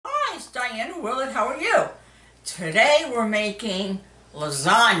Ryan. Willett, how are you? Today we're making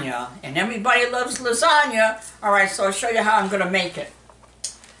lasagna, and everybody loves lasagna. Alright, so I'll show you how I'm going to make it.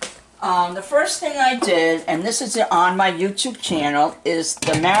 The first thing I did, and this is on my YouTube channel, is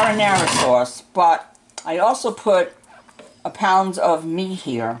the marinara sauce, but I also put a pound of meat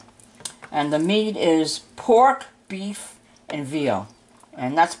here. And the meat is pork, beef, and veal.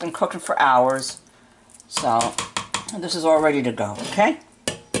 And that's been cooking for hours. So this is all ready to go, okay?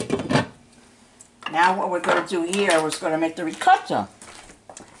 Now what we're going to do here is going to make the ricotta.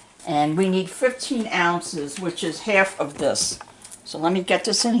 And we need 15 ounces, which is half of this. So let me get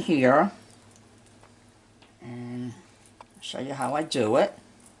this in here. And I'll show you how I do it.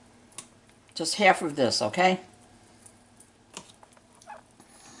 Just half of this, okay?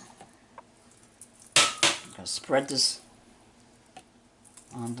 I'm going to spread this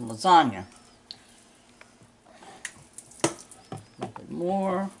on the lasagna. A little bit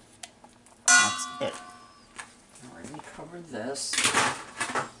more. That's it. Alright, we covered this.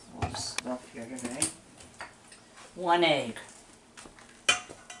 All this stuff here today. 1 egg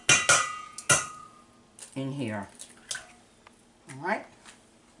in here. Alright.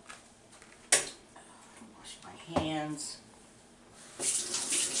 Wash my hands.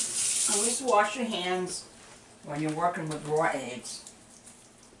 Always wash your hands when you're working with raw eggs.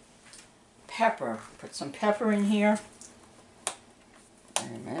 Pepper. Put some pepper in here.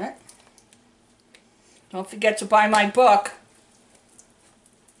 Wait a minute. Don't forget to buy my book.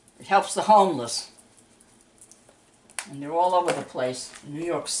 It helps the homeless. And they're all over the place in New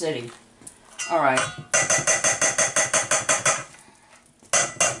York City. Alright.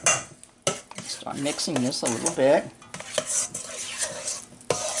 Start mixing this a little bit.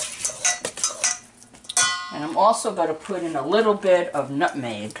 And I'm also going to put in a little bit of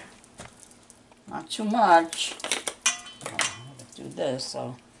nutmeg. Not too much. I'm going to do this,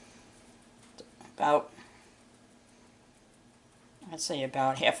 so about, I'd say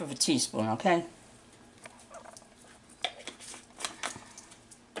about half of a teaspoon, okay?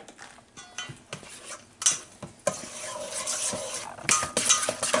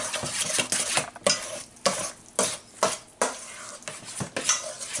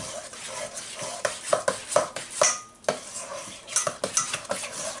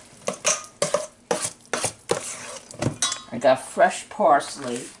 I got fresh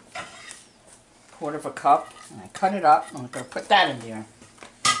parsley, 1/4 cup, and I cut it up, and I'm going to put that in there.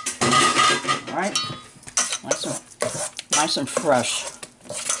 Alright, nice and fresh.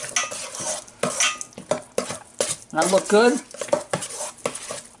 Doesn't that look good?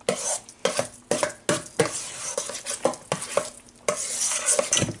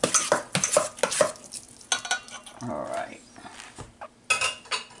 Alright.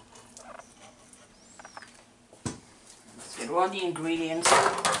 Let's get all the ingredients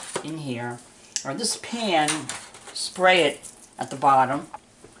in here. Or this pan, spray it at the bottom.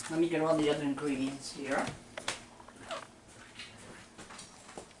 Let me get all the other ingredients here.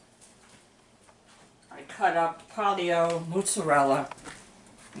 I cut up Palio mozzarella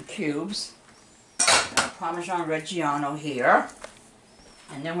in cubes. Got Parmesan Reggiano here.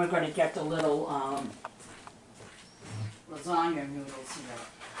 And then we're going to get the little lasagna noodles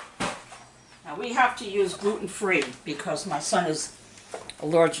here. Now we have to use gluten-free because my son is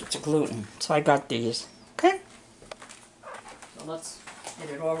allergic to gluten. So I got these. Okay? So let's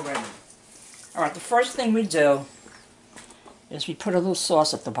get it all ready. Alright, the first thing we do is we put a little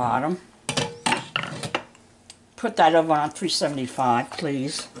sauce at the bottom. Put that over on 375,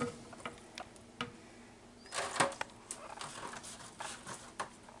 please.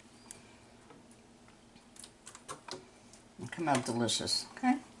 It'll come out delicious.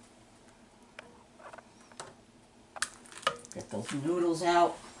 Okay? Get those noodles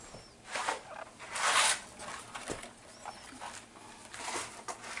out.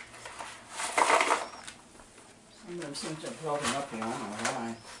 Some of them seem to have broken up here. I don't know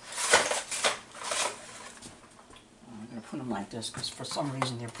why. I'm going to put them like this because for some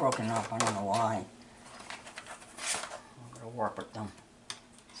reason they're broken up. I don't know why. I'm going to work with them.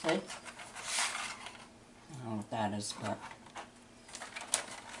 See? I don't know what that is, but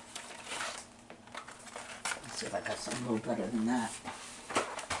let's see if I got something a little better than that.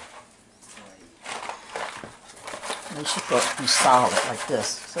 They should be solid like this.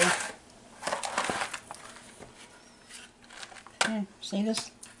 See? Okay, see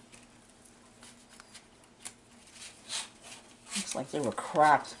this? Looks like they were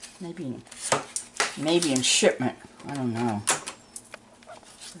cracked. Maybe in shipment. I don't know.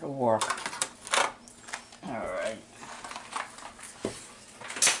 It'll work. Alright.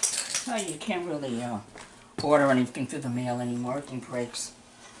 Oh, you can't really order anything through the mail anymore. Everything breaks.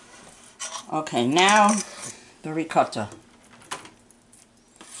 Okay, now the ricotta.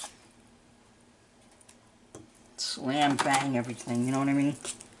 Slam, bang, everything, you know what I mean?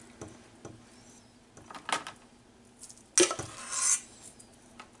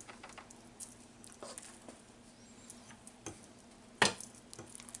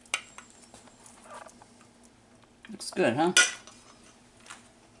 Looks good, huh?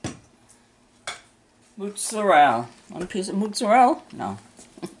 Mozzarella. One piece of mozzarella? No.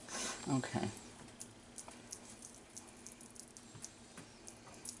 Okay.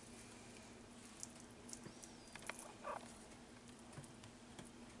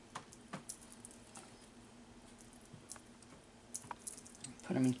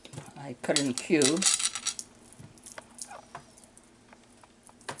 Put them in, I cut it in cubes.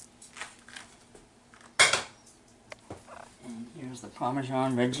 And here's the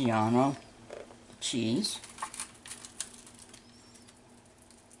Parmesan Reggiano cheese.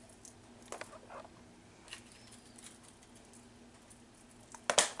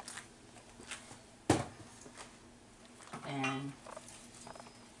 And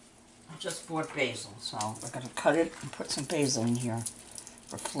I just bought basil, so we're going to cut it and put some basil in here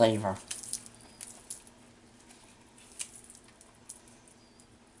for flavor.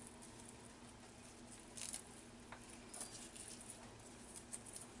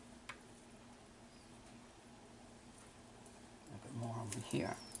 A bit more over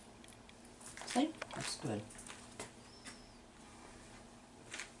here. See? That's good.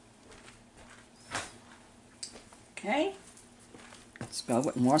 Okay. Let's go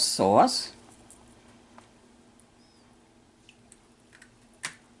with more sauce.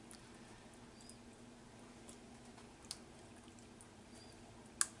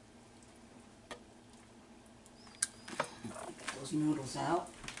 Get those noodles out.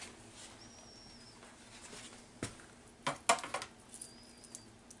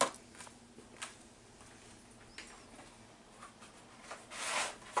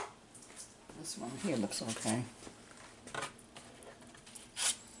 This one here looks okay.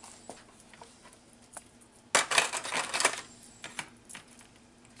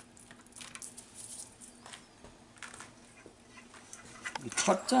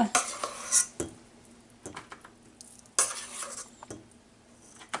 Ricotta.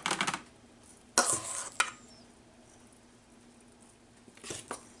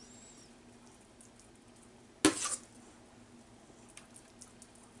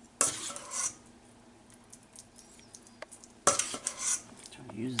 Try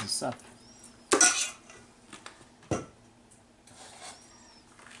to use this up.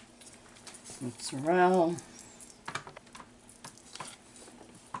 Mozzarella.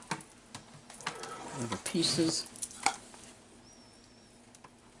 Little pieces.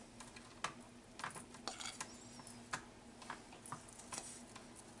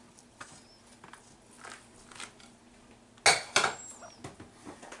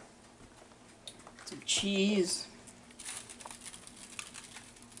 Some cheese.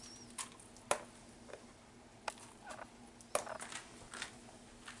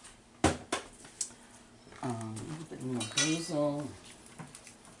 A little bit more basil.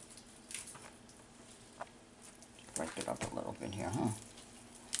 Break it up a little bit here, huh?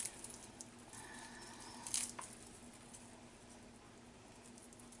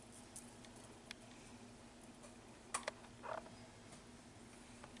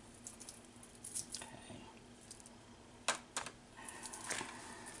 Okay.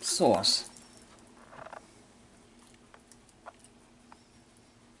 Sauce.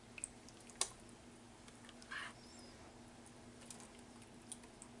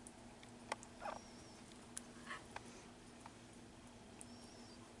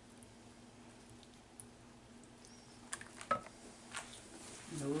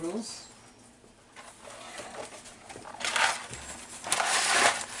 Noodles.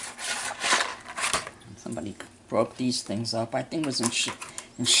 Somebody broke these things up. I think it was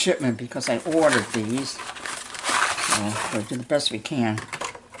in shipment because I ordered these. So we'll do the best we can.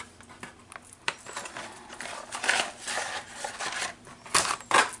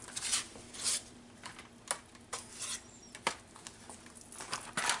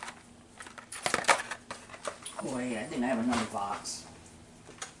 Oh, wait, I think I have another box.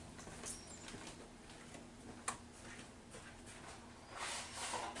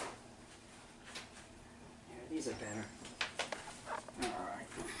 Here, these are better. All right.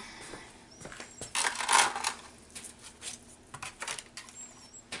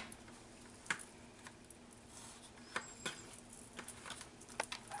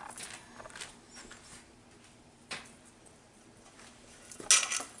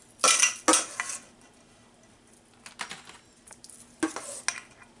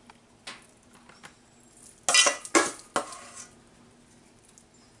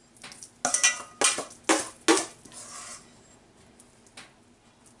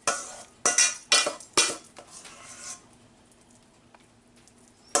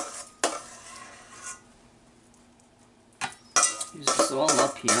 Use this all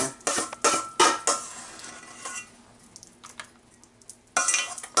up here.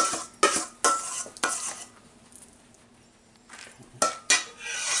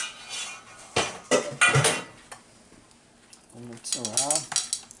 Mozzarella.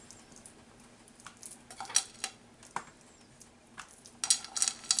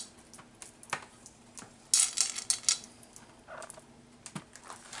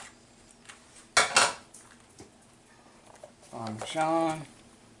 Parmesan.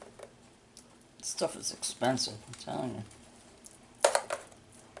 This stuff is expensive, I'm telling you.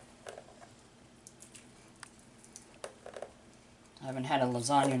 I haven't had a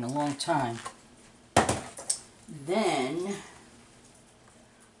lasagna in a long time. Then,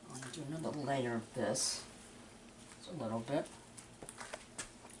 I'm going to do another layer of this. Just a little bit.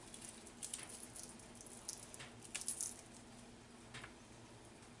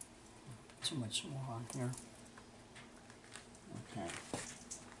 Too much more on here. Okay.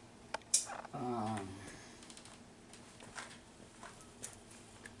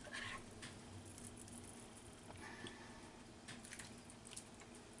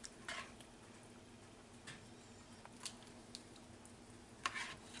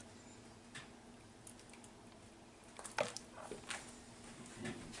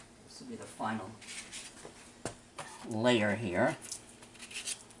 This will be the final layer here.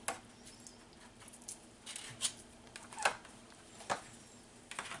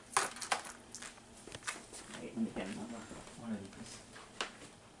 Wait, let me get another one of these.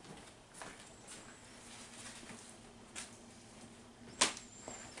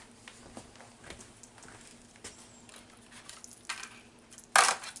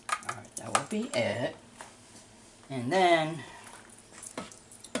 Alright, that will be it. And then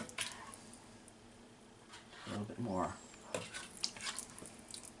a little bit more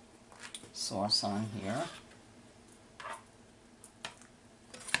sauce on here.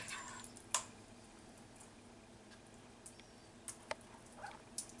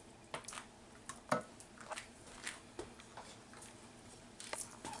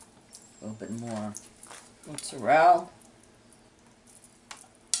 A little bit more mozzarella.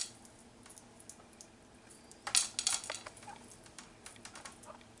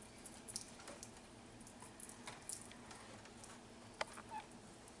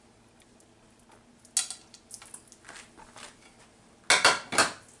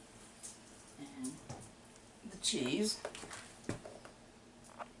 And the cheese.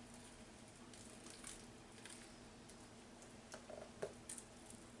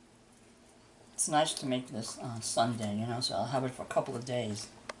 It's nice to make this on Sunday, you know, so I'll have it for a couple of days.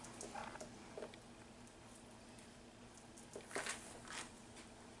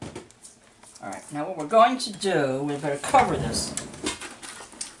 Alright, now what we're going to do, we better cover this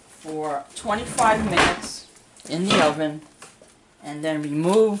for 25 minutes in the oven, and then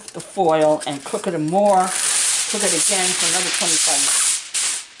remove the foil and cook it more, cook it again for another 25 minutes.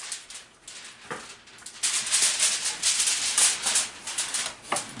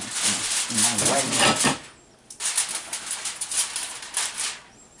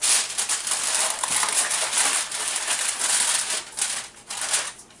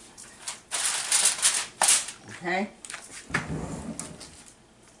 Okay.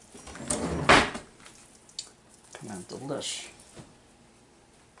 Come on, delish.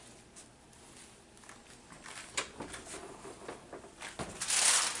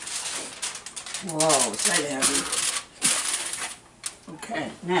 Whoa, is that heavy?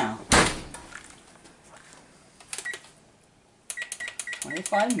 Okay, now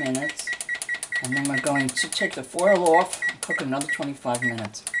 25 minutes, and then we're going to take the foil off and cook another 25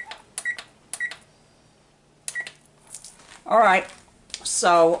 minutes. Alright,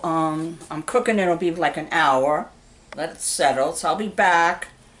 so I'm cooking it, it'll be like an hour. Let it settle, so I'll be back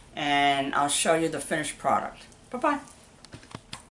and I'll show you the finished product. Bye-bye.